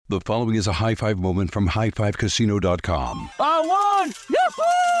The following is a high-five moment from highfivecasino.com. I won!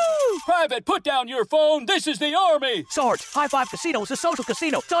 Yahoo! Private, put down your phone. This is the Army. Sarge, High Five Casino is a social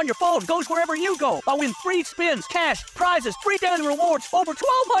casino. It's on your phone. Goes wherever you go. I win free spins, cash, prizes, free daily rewards, over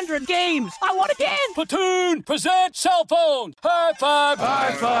 1,200 games. I won again. Platoon, present cell phone. High Five.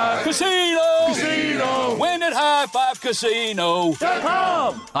 High Five. Casino. Casino. Win at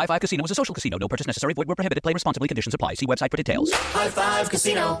highfivecasino.com. High Five Casino is a social casino. No purchase necessary. Void where prohibited. Play responsibly. Conditions apply. See website for details. High Five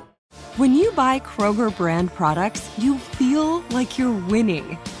Casino. When you buy Kroger brand products, you feel like you're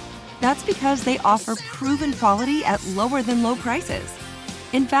winning. That's because they offer proven quality at lower than low prices.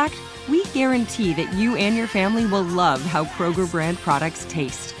 In fact, we guarantee that you and your family will love how Kroger brand products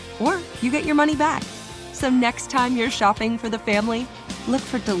taste, or you get your money back. So next time you're shopping for the family, look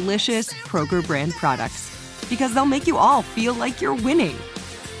for delicious Kroger brand products, because they'll make you all feel like you're winning.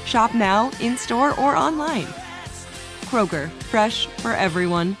 Shop now, in-store, or online. Kroger, fresh for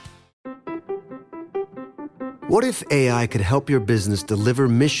everyone. What if AI could help your business deliver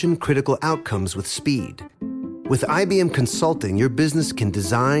mission-critical outcomes with speed? With IBM Consulting, your business can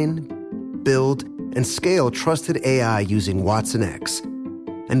design, build, and scale trusted AI using Watson X,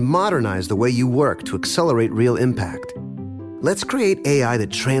 and modernize the way you work to accelerate real impact. Let's create AI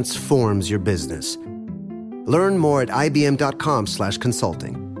that transforms your business. Learn more at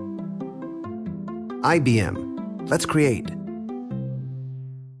ibm.com/consulting. IBM. Let's create.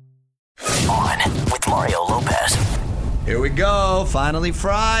 On with Mario Lopez. Here we go. Finally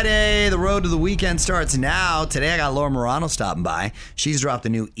Friday. The road to the weekend starts now. Today I got Laura Marano stopping by. She's dropped a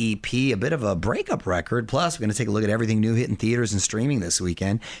new EP, a bit of a breakup record. Plus, we're going to take a look at everything new hitting theaters and streaming this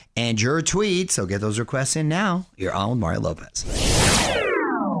weekend. And your tweets, so get those requests in now. You're on with Mario Lopez.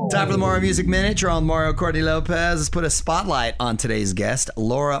 Time for the Mario Music Minute. You're on with Mario Courtney Lopez. Let's put a spotlight on today's guest,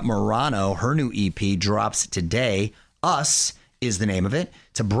 Laura Marano. Her new EP drops today. Us is the name of it.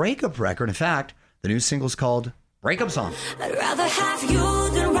 It's a breakup record. In fact, the new single's called Breakup Song. I'd rather have you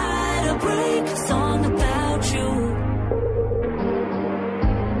than write a breakup song about you.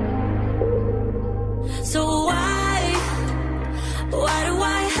 So why do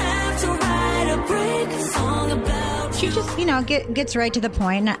I have to write a breakup song about you? She just, gets right to the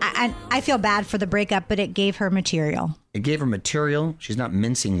point. I feel bad for the breakup, but it gave her material. It gave her material. She's not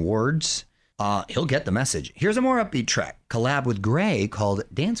mincing words. He'll get the message. Here's a more upbeat track. Collab with Gray called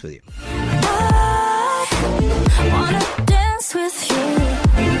Dance With You. I wanna dance with you.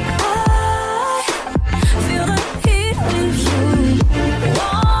 I feel the heat with you.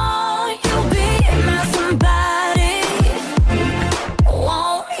 Won't you be my somebody?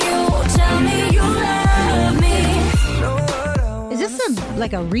 Won't you tell me you love me? Is this a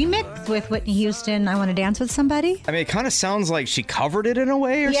remix with Whitney Houston, I Want to Dance With Somebody? I mean, it kind of sounds like she covered it in a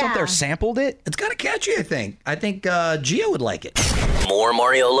way or something, or sampled it. It's kind of catchy, I think. I think Gio would like it. More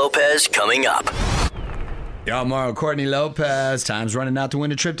Mario Lopez coming up. Yo, Mario Courtney Lopez. Time's running out to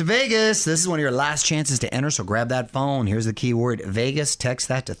win a trip to Vegas. This is one of your last chances to enter, so grab that phone. Here's the keyword Vegas. Text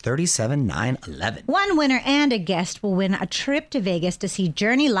that to 37911. One winner and a guest will win a trip to Vegas to see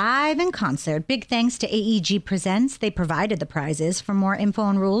Journey live in concert. Big thanks to AEG Presents. They provided the prizes. For more info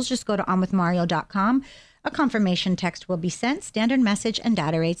and rules, just go to onwithmario.com. A confirmation text will be sent. Standard message and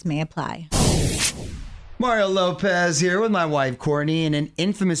data rates may apply. Mario Lopez here with my wife, Courtney, and an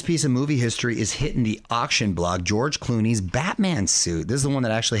infamous piece of movie history is hitting the auction block. George Clooney's Batman suit. This is the one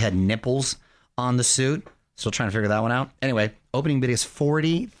that actually had nipples on the suit. Still trying to figure that one out. Anyway, opening bid is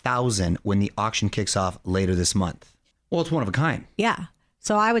 $40,000 when the auction kicks off later this month. Well, it's one of a kind. Yeah.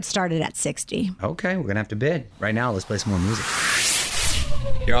 So I would start it at 60. Okay, we're going to have to bid. Right now, let's play some more music.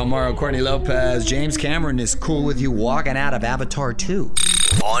 You're on Mario Courtney Lopez. James Cameron is cool with you walking out of Avatar 2.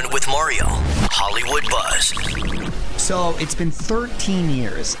 On with Mario, Hollywood Buzz. So it's been 13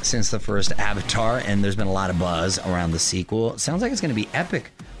 years since the first Avatar, and there's been a lot of buzz around the sequel. It sounds like it's going to be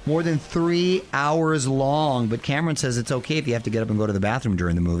epic. More than 3 hours long, but Cameron says it's okay if you have to get up and go to the bathroom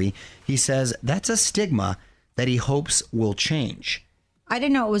during the movie. He says that's a stigma that he hopes will change. I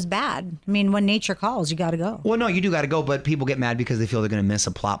didn't know it was bad. I mean, when nature calls, you got to go. Well, no, you do got to go, but people get mad because they feel they're going to miss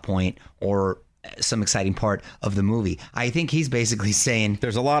a plot point or some exciting part of the movie. I think he's basically saying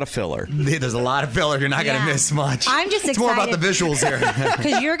there's a lot of filler. There's a lot of filler. You're not going to miss much. I'm just excited. It's more about the visuals here.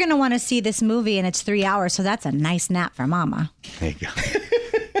 Because you're going to want to see this movie, and it's 3 hours, so that's a nice nap for Mama. There you go.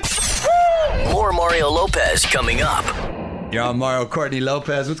 More Mario Lopez coming up. You're on Mario Courtney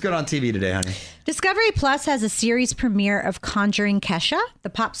Lopez. What's good on TV today, honey? Discovery Plus has a series premiere of Conjuring Kesha.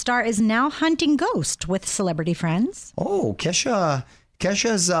 The pop star is now hunting ghosts with celebrity friends. Oh, Kesha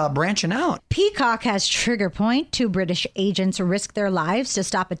Kesha's branching out. Peacock has Trigger Point. 2 British agents risk their lives to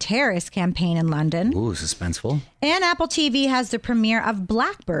stop a terrorist campaign in London. Ooh, suspenseful. And Apple TV has the premiere of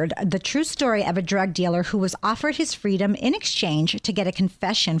Blackbird, the true story of a drug dealer who was offered his freedom in exchange to get a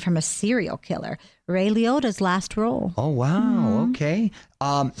confession from a serial killer. Ray Liotta's last role. Oh, wow. Okay.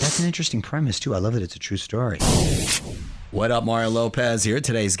 That's an interesting premise, too. I love that it's a true story. What up, Mario Lopez here.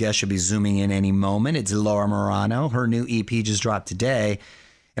 Today's guest should be zooming in any moment. It's Laura Marano. Her new EP just dropped today.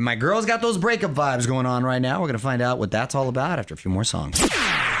 And my girl's got those breakup vibes going on right now. We're going to find out what that's all about after a few more songs.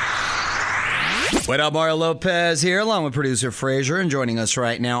 What up, Mario Lopez here, along with producer Frazier, and joining us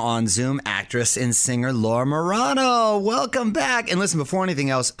right now on Zoom, actress and singer Laura Marano. Welcome back. And listen, before anything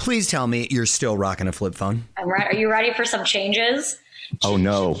else, please tell me you're still rocking a flip phone. I'm right. Are you ready for some changes? Oh,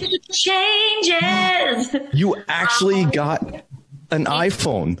 no. Changes! You actually got an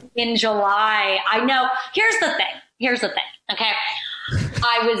iPhone. In July. I know. Here's the thing. Okay.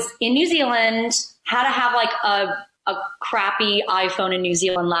 I was in New Zealand, had to have like a crappy iPhone in New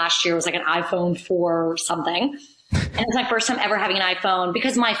Zealand last year. It was like an iPhone 4 something. And it's my first time ever having an iPhone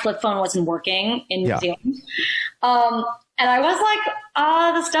because my flip phone wasn't working in New Zealand. And I was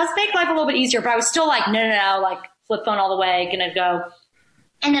like, this does make life a little bit easier. But I was still like, no, like flip phone all the way, gonna go.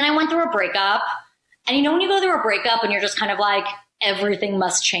 And then I went through a breakup. And you know when you go through a breakup and you're just kind of like, everything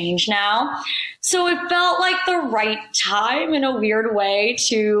must change now. So it felt like the right time in a weird way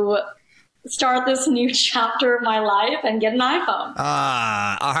to start this new chapter of my life and get an iPhone.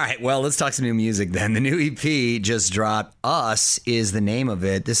 All right. Well, let's talk some new music then. The new EP just dropped. Us is the name of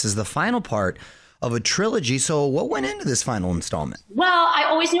it. This is the final part of a trilogy. So what went into this final installment? Well, I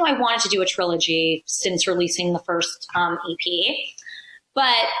always knew I wanted to do a trilogy since releasing the first EP. But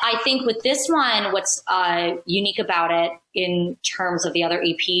I think with this one, what's unique about it in terms of the other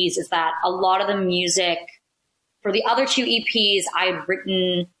EPs is that a lot of the music for the other 2 EPs I'd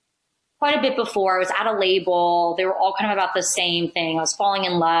written quite a bit before. I was at a label. They were all kind of about the same thing. I was falling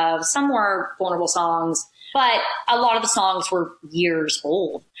in love. Some were vulnerable songs, but a lot of the songs were years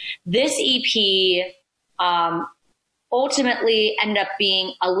old. This EP ultimately ended up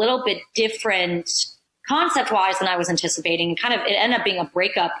being a little bit different concept-wise than I was anticipating. It ended up being a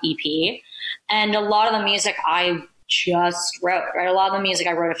breakup EP. And a lot of the music I just wrote, right? A lot of the music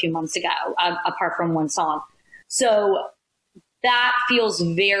I wrote a few months ago, apart from one song. So that feels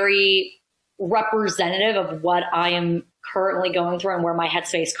very representative of what I am currently going through and where my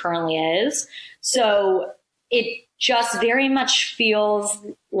headspace currently is. So it just very much feels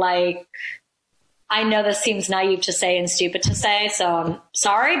like, I know this seems naive to say and stupid to say, so I'm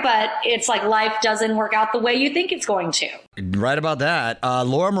sorry, but it's like life doesn't work out the way you think it's going to. Right about that.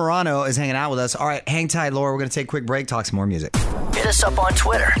 Laura Marano is hanging out with us. All right, hang tight, Laura. We're going to take a quick break, talk some more music. Hit us up on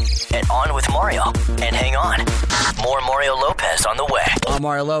Twitter at On With Mario. And hang on, more Mario Lopez on the way. I'm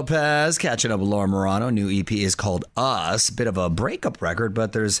Mario Lopez, catching up with Laura Marano. New EP is called Us. Bit of a breakup record,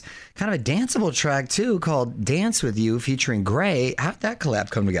 but there's kind of a danceable track, too, called Dance With You, featuring Gray. How'd that collab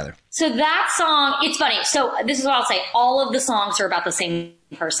come together? So that song, it's funny. So this is what I'll say. All of the songs are about the same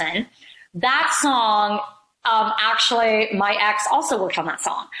person. That song, actually, my ex also worked on that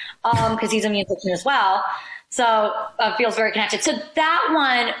song because he's a musician as well. So it feels very connected. So that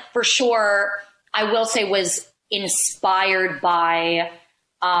one, for sure, I will say was inspired by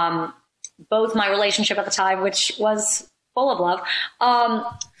both my relationship at the time, which was full of love,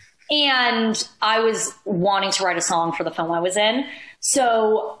 and I was wanting to write a song for the film I was in.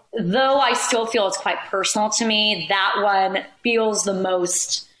 So though I still feel it's quite personal to me, that one feels the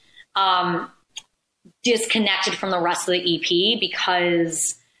most disconnected from the rest of the EP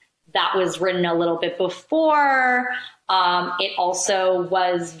because that was written a little bit before. It also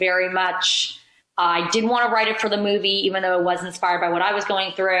was very much, I didn't want to write it for the movie, even though it was inspired by what I was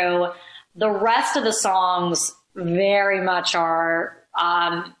going through. The rest of the songs very much are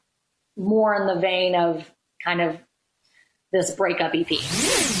more in the vein of kind of this breakup EP.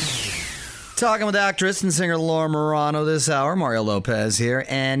 Talking with actress and singer Laura Marano this hour. Mario Lopez here.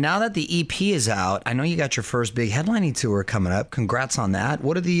 And now that the EP is out, I know you got your first big headlining tour coming up. Congrats on that.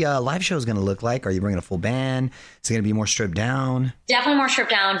 What are the live shows going to look like? Are you bringing a full band? Is it going to be more stripped down? Definitely more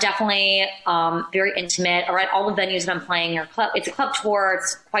stripped down. Definitely very intimate. All right, all the venues that I'm playing are club. It's a club tour.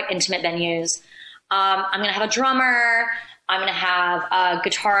 It's quite intimate venues. I'm going to have a drummer. I'm going to have a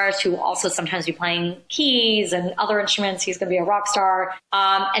guitarist who will also sometimes be playing keys and other instruments. He's going to be a rock star.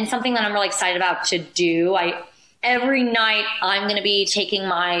 And something that I'm really excited about to do. Every night I'm going to be taking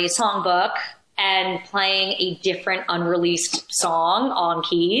my songbook and playing a different unreleased song on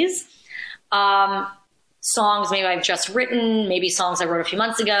keys. songs maybe I've just written, maybe songs I wrote a few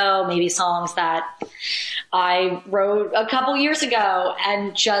months ago, maybe songs that I wrote a couple years ago,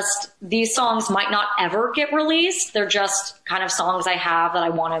 and just these songs might not ever get released. They're just kind of songs I have that I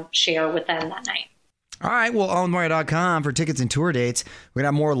want to share with them that night. All right, well, onwithmario.com for tickets and tour dates. We're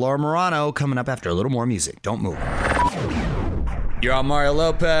going to have more Laura Marano coming up after a little more music. Don't move. You're on Mario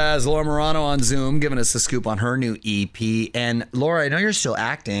Lopez, Laura Marano on Zoom, giving us a scoop on her new EP. And Laura, I know you're still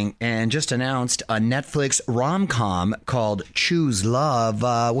acting and just announced a Netflix rom-com called Choose Love.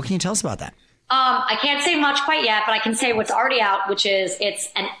 What can you tell us about that? I can't say much quite yet, but I can say what's already out, which is it's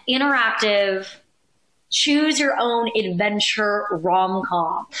an interactive choose your own adventure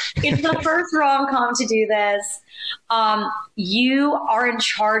rom-com. It's the first rom-com to do this. You are in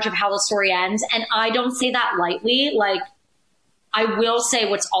charge of how the story ends. And I don't say that lightly. Like, I will say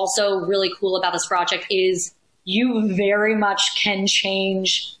what's also really cool about this project is you very much can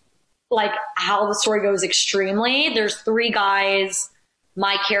change like how the story goes extremely. There's 3 guys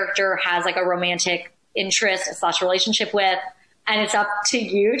my character has like a romantic interest / relationship with, and it's up to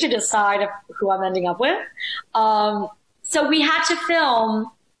you to decide who I'm ending up with. So we had to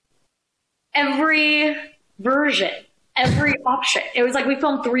film every version, every option. It was like we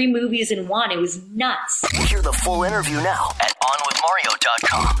filmed 3 movies in one. It was nuts. Hear the full interview now at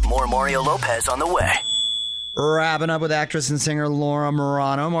onwithmario.com. More Mario Lopez on the way. Wrapping up with actress and singer Laura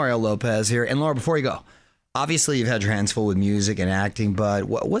Marano. Mario Lopez here. And Laura, before you go, obviously you've had your hands full with music and acting, but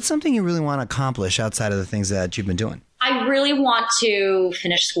what's something you really want to accomplish outside of the things that you've been doing? I really want to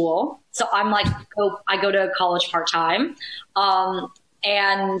finish school. So I'm like, I go to college part-time.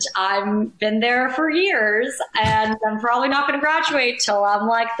 And I've been there for years, and I'm probably not going to graduate till I'm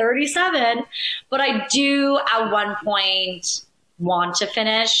like 37. But I do at one point want to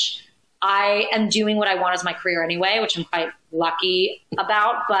finish. I am doing what I want as my career anyway, which I'm quite lucky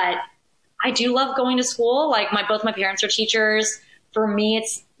about. But I do love going to school. Like both my parents are teachers. For me,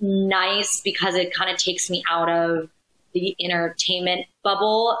 it's nice because it kind of takes me out of the entertainment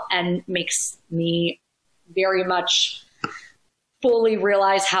bubble and makes me very much fully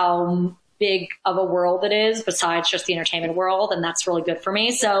realize how big of a world it is besides just the entertainment world. And that's really good for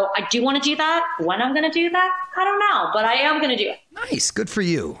me. So I do want to do that. When I'm going to do that, I don't know, but I am going to do it. Nice. Good for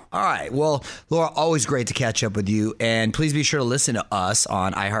you. All right. Well, Laura, always great to catch up with you. And please be sure to listen to us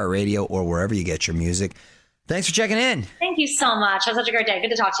on iHeartRadio or wherever you get your music. Thanks for checking in. Thank you so much. Have such a great day.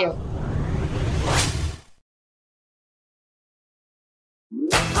 Good to talk to you.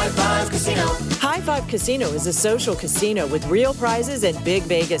 High Five Casino. High Five Casino is a social casino with real prizes and big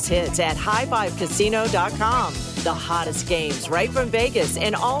Vegas hits at highfivecasino.com. The hottest games right from Vegas,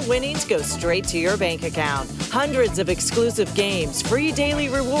 and all winnings go straight to your bank account. Hundreds of exclusive games, free daily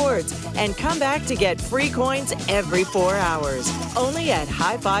rewards, and come back to get free coins every 4 hours. Only at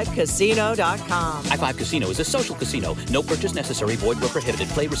highfivecasino.com. High Five Casino is a social casino. No purchase necessary. Void where prohibited.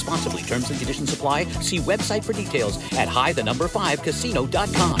 Play responsibly. Terms and conditions apply. See website for details at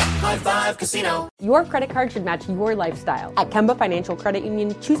high5casino.com. High Five Casino. Your credit card should match your lifestyle. At Kemba Financial Credit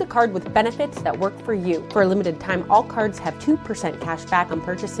Union, choose a card with benefits that work for you. For a limited time, all cards have 2% cash back on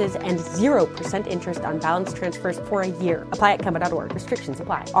purchases and 0% interest on balance transfers for a year. Apply at Kemba.org. Restrictions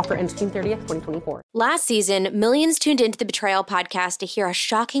apply. Offer ends June 30th, 2024. Last season, millions tuned into the Betrayal podcast to hear a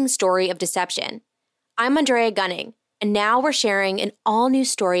shocking story of deception. I'm Andrea Gunning, and now we're sharing an all-new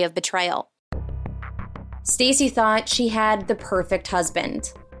story of betrayal. Stacy thought she had the perfect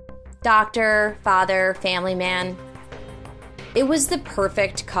husband. Doctor, father, family man. It was the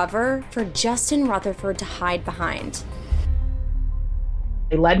perfect cover for Justin Rutherford to hide behind.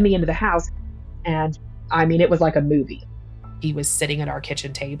 They led me into the house, and I mean, it was like a movie. He was sitting at our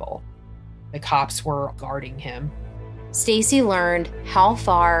kitchen table. The cops were guarding him. Stacy learned how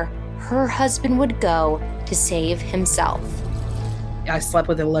far her husband would go to save himself. I slept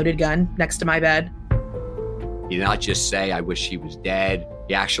with a loaded gun next to my bed. He did not just say, I wish he was dead.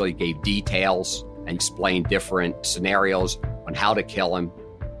 He actually gave details and explained different scenarios on how to kill him.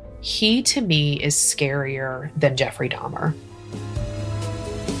 He, to me, is scarier than Jeffrey Dahmer.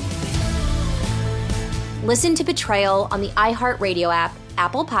 Listen to Betrayal on the iHeartRadio app,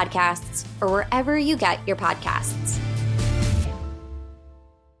 Apple Podcasts, or wherever you get your podcasts.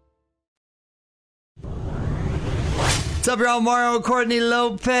 What's up, y'all? Mario and Courtney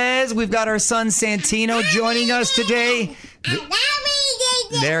Lopez. We've got our son Santino joining us today.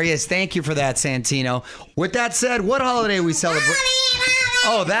 There he is. Thank you for that, Santino. With that said, what holiday are we celebrating?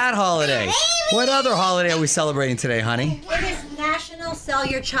 Oh, that holiday. What other holiday are we celebrating today, honey? It is National Sell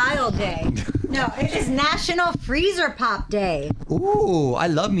Your Child Day. No, it is National Freezer Pop Day. Ooh, I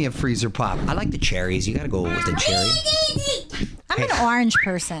love me a freezer pop. I like the cherries. You got to go with the cherry. I'm an orange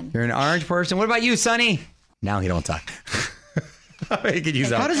person. You're an orange person. What about you, Sonny? Now he don't talk. He could use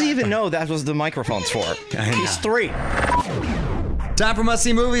that. How does he even know that was the microphones for? He's 3. Time for Must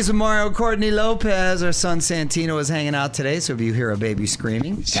See Movies with Mario Courtney Lopez. Our son Santino is hanging out today, so if you hear a baby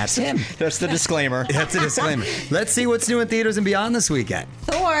screaming, that's him. That's the disclaimer. That's the disclaimer. Let's see what's new in theaters and beyond this weekend.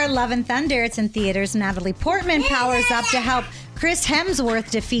 Thor, Love and Thunder. It's in theaters. Natalie Portman powers up to help Chris Hemsworth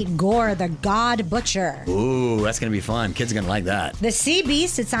defeat Gore, the God Butcher. Ooh, that's going to be fun. Kids are going to like that. The Sea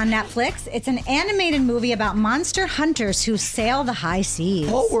Beast, it's on Netflix. It's an animated movie about monster hunters who sail the high seas.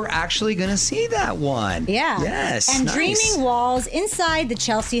 Oh, we're actually going to see that one. Yeah. Yes, And nice. Dreaming Walls, Inside the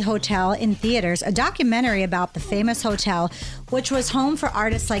Chelsea Hotel in theaters, a documentary about the famous hotel, which was home for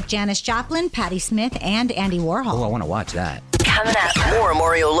artists like Janis Joplin, Patti Smith, and Andy Warhol. Oh, I want to watch that. Coming up. More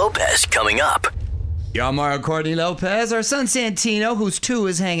Mario Lopez coming up. Y'all, Mario Courtney Lopez. Our son Santino, who's 2,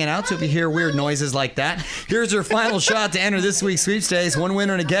 is hanging out. So if you hear weird noises like that, here's your final shot to enter this week's sweepstakes. One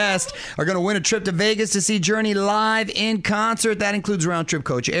winner and a guest are going to win a trip to Vegas to see Journey live in concert. That includes round-trip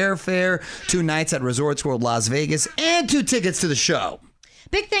coach airfare, 2 nights at Resorts World Las Vegas, and 2 tickets to the show.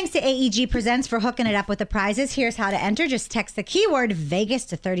 Big thanks to AEG Presents for hooking it up with the prizes. Here's how to enter. Just text the keyword Vegas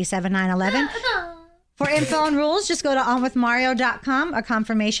to 37911. For info and rules, just go to onwithmario.com. A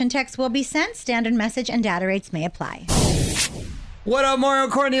confirmation text will be sent. Standard message and data rates may apply. What up, Mario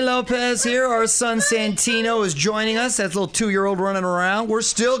Courtney Lopez here. Our son Santino is joining us. That's a little 2-year-old running around. We're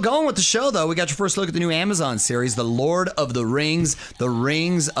still going with the show, though. We got your first look at the new Amazon series, The Lord of the Rings, The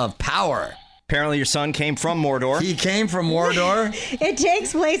Rings of Power. Apparently your son came from Mordor. He came from Mordor. It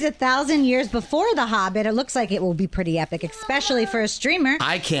takes place 1,000 years before The Hobbit. It looks like it will be pretty epic, especially for a streamer.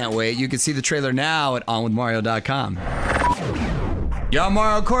 I can't wait. You can see the trailer now at onwithmario.com. Y'all,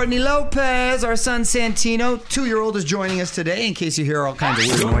 Mario Courtney Lopez, our son Santino, 2-year-old, is joining us today. In case you hear all kinds of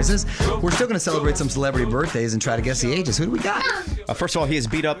weird noises, we're still going to celebrate some celebrity birthdays and try to guess the ages. Who do we got? First of all, he has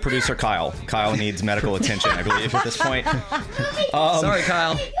beat up producer Kyle. Kyle needs medical attention, I believe, at this point. Sorry,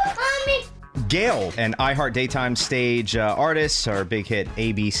 Kyle. Gail, an iHeart Daytime Stage artist, her big hit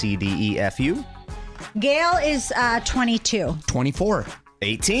ABCDEFU. Gail is 22. 24.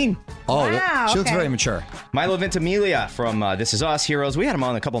 18. Oh, wow, she looks okay. very mature. Milo Ventimiglia from This Is Us Heroes. We had him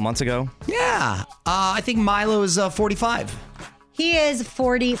on a couple months ago. Yeah. I think Milo is 45. He is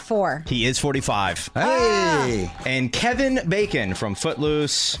 44. He is 45. Hey. And Kevin Bacon from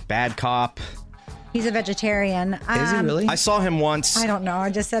Footloose, Bad Cop. He's a vegetarian. Is he really? I saw him once. I don't know. I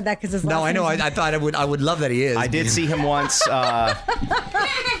just said that because his last No, I know. name's- I thought I would love that he is. I did see him once. I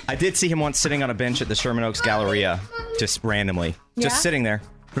did see him once sitting on a bench at the Sherman Oaks Galleria, just randomly, Yeah? just sitting there.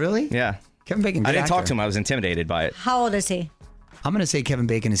 Really? Yeah. Kevin Bacon. I didn't talk to him. I was intimidated by it. How old is he? I'm going to say Kevin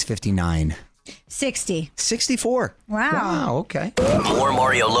Bacon is 59. 60. 64. Wow. Wow, okay. More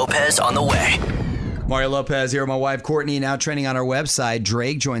Mario Lopez on the way. Mario Lopez here with my wife, Courtney, now trending on our website.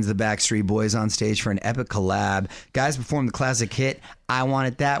 Drake joins the Backstreet Boys on stage for an epic collab. Guys performed the classic hit, I Want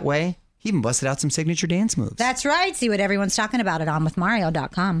It That Way. He even busted out some signature dance moves. That's right. See what everyone's talking about at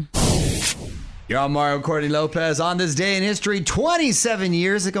onwithmario.com. You're on Mario Courtney Lopez. On this day in history, 27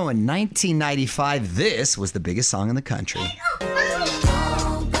 years ago in 1995, this was the biggest song in the country.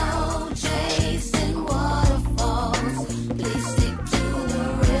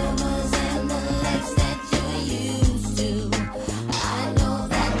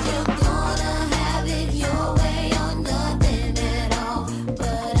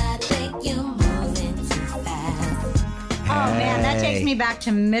 Takes me back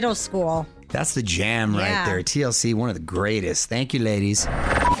to middle school. That's the jam right Yeah. there. TLC, one of the greatest. Thank you, ladies.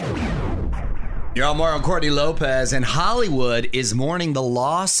 You're on Mario Courtney Lopez, and Hollywood is mourning the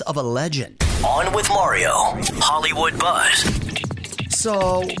loss of a legend. On with Mario, Hollywood Buzz.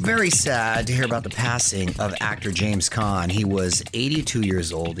 So, very sad to hear about the passing of actor James Caan. He was 82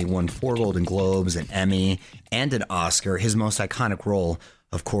 years old. He won 4 Golden Globes, an Emmy, and an Oscar. His most iconic role,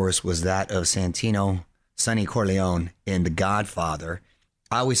 of course, was that of Santino Sonny Corleone in The Godfather.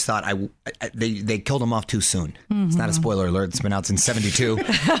 I always thought they killed him off too soon. Mm-hmm. It's not a spoiler alert. It's been out since 72.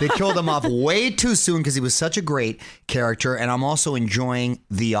 They killed him off way too soon because he was such a great character. And I'm also enjoying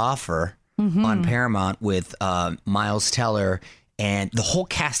The Offer on Paramount with Miles Teller. And the whole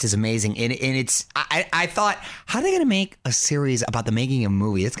cast is amazing. And it's, I thought, how are they going to make a series about the making of a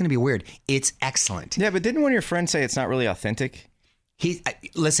movie? It's going to be weird. It's excellent. Yeah, but didn't one of your friends say it's not really authentic?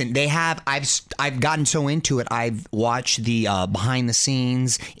 Listen, they have. I've gotten so into it. I've watched the behind the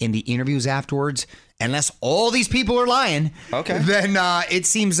scenes in the interviews afterwards. Unless all these people are lying, okay, then it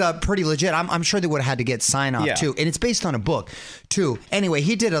seems pretty legit. I'm sure they would have had to get sign off too, and it's based on a book too. Anyway,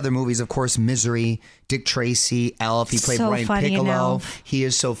 he did other movies, of course, Misery, Dick Tracy, Elf. He played So Brian funny in Piccolo. Elf. He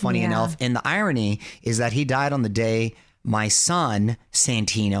is so funny in Elf. And the irony is that he died on the day my son,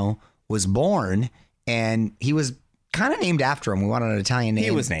 Santino, was born, and he was kind of named after him. We wanted an Italian name.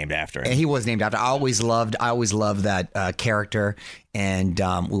 He was named after him. And he was named after. I always loved that character, and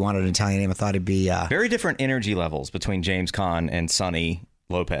we wanted an Italian name. I thought it'd be very different energy levels between James Caan and Sonny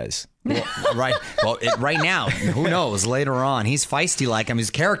Lopez. Well, right. Well, right now, who knows? Later on, he's feisty like him.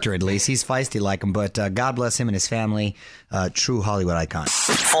 His character, at least, he's feisty like him. But God bless him and his family. True Hollywood icon.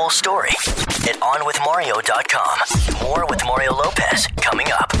 Full story at onwithmario.com. More with Mario Lopez coming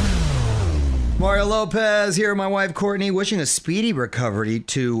up. Mario Lopez here, my wife Courtney, wishing a speedy recovery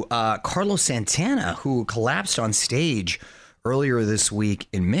to Carlos Santana, who collapsed on stage earlier this week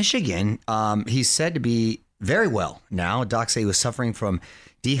in Michigan. He's said to be very well now. Docs say he was suffering from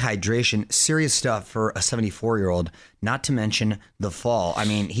dehydration, serious stuff for a 74-year-old, not to mention the fall. I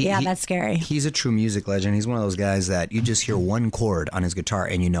mean, that's scary. He's a true music legend. He's one of those guys that you just hear one chord on his guitar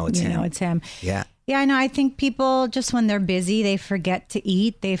and you know it's him. It's him. Yeah. Yeah, I know. I think people, just when they're busy, they forget to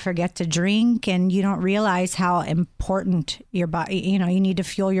eat, they forget to drink, and you don't realize how important your body, you need to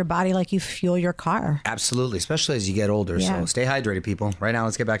fuel your body like you fuel your car. Absolutely, especially as you get older. Yeah. So stay hydrated, people. Right now,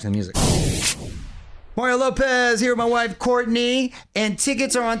 let's get back to the music. Mario Lopez here with my wife Courtney, and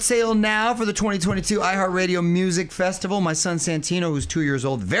tickets are on sale now for the 2022 iHeartRadio Music Festival. My son Santino, who's 2 years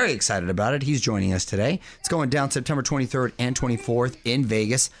old, very excited about it. He's joining us today. It's going down September 23rd and 24th in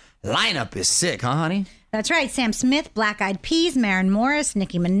Vegas. Lineup is sick, huh, honey? That's right. Sam Smith, Black Eyed Peas, Maren Morris,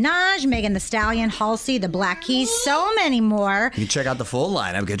 Nicki Minaj, Megan Thee Stallion, Halsey, The Black Keys, so many more. You can check out the full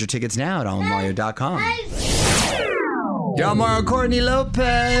lineup. Get your tickets now at onmario.com. Yo, Mario Courtney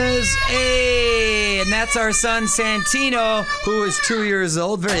Lopez. Hey, and that's our son Santino, who is 2 years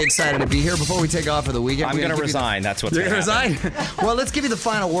old. Very excited to be here. Before we take off for the weekend, I'm going to resign. That's what's going to happen. resign? Well, let's give you the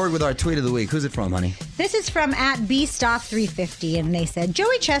final word with our tweet of the week. Who's it from, honey? This is from @BStoff350, and they said,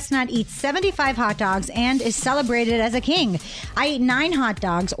 Joey Chestnut eats 75 hot dogs and is celebrated as a king. I ate 9 hot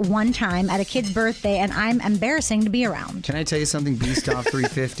dogs one time at a kid's birthday, and I'm embarrassing to be around. Can I tell you something,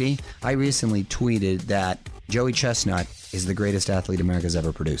 BStoff350? I recently tweeted that Joey Chestnut is the greatest athlete America's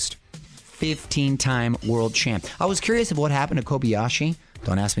ever produced. 15-time world champ. I was curious of what happened to Kobayashi.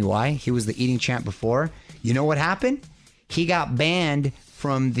 Don't ask me why. He was the eating champ before. You know what happened? He got banned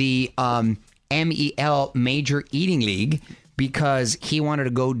from the MEL Major Eating League because he wanted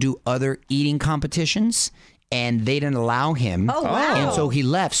to go do other eating competitions, and they didn't allow him. Oh, wow. And so he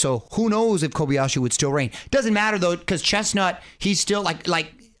left. So who knows if Kobayashi would still reign. Doesn't matter, though, because Chestnut, he's still like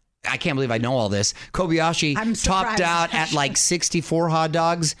I can't believe I know all this. Kobayashi topped out at like 64 hot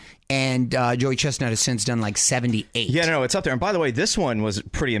dogs, and Joey Chestnut has since done like 78. Yeah, no, it's up there. And by the way, this one was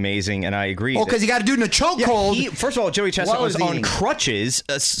pretty amazing, and I agree. Oh, because you got to do it in a chokehold. Yeah, first of all, Joey Chestnut was on crutches.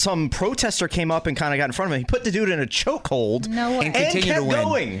 Some protester came up and kind of got in front of him. He put the dude in a chokehold and continued to win.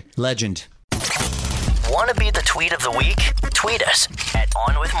 Going. Legend. Want to be the tweet of the week? Tweet us at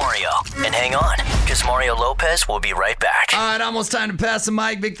OnWithMario. And hang on, because Mario Lopez will be right back. All right, almost time to pass the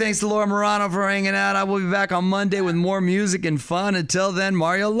mic. Big thanks to Laura Morano for hanging out. I will be back on Monday with more music and fun. Until then,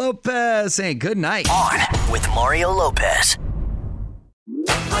 Mario Lopez saying good night. On with Mario Lopez.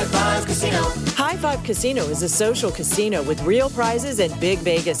 High Five Casino. High Five Casino is a social casino with real prizes and big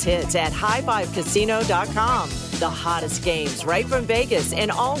Vegas hits at highfivecasino.com. The hottest games right from Vegas, and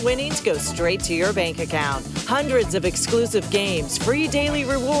all winnings go straight to your bank account. Hundreds of exclusive games, free daily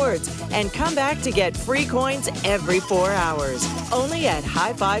rewards, and come back to get free coins every 4 hours. Only at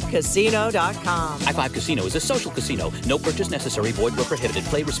highfivecasino.com. High Five Casino is a social casino. No purchase necessary. Void where prohibited.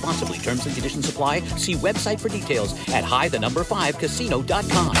 Play responsibly. Terms and conditions apply. See website for details at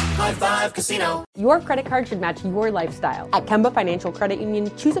high5casino.com. High Five Casino. Your credit card should match your lifestyle. At Kemba Financial Credit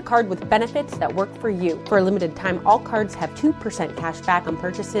Union, choose a card with benefits that work for you. For a limited time, all cards have 2% cash back on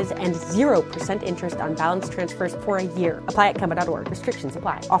purchases and 0% interest on balance transfers for a year. Apply at Kemba.org. Restrictions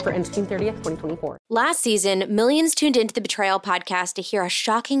apply. Offer ends June 30th, 2024. Last season, millions tuned into the Betrayal podcast to hear a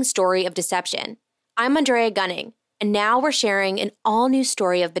shocking story of deception. I'm Andrea Gunning, and now we're sharing an all-new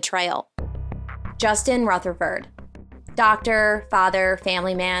story of betrayal. Justin Rutherford. Doctor, father,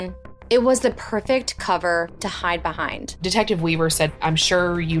 family man. It was the perfect cover to hide behind. Detective Weaver said, "I'm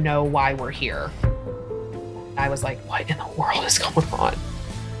sure you know why we're here." I was like, what in the world is going on?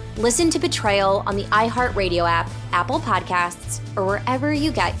 Listen to Betrayal on the iHeartRadio app, Apple Podcasts, or wherever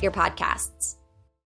you get your podcasts.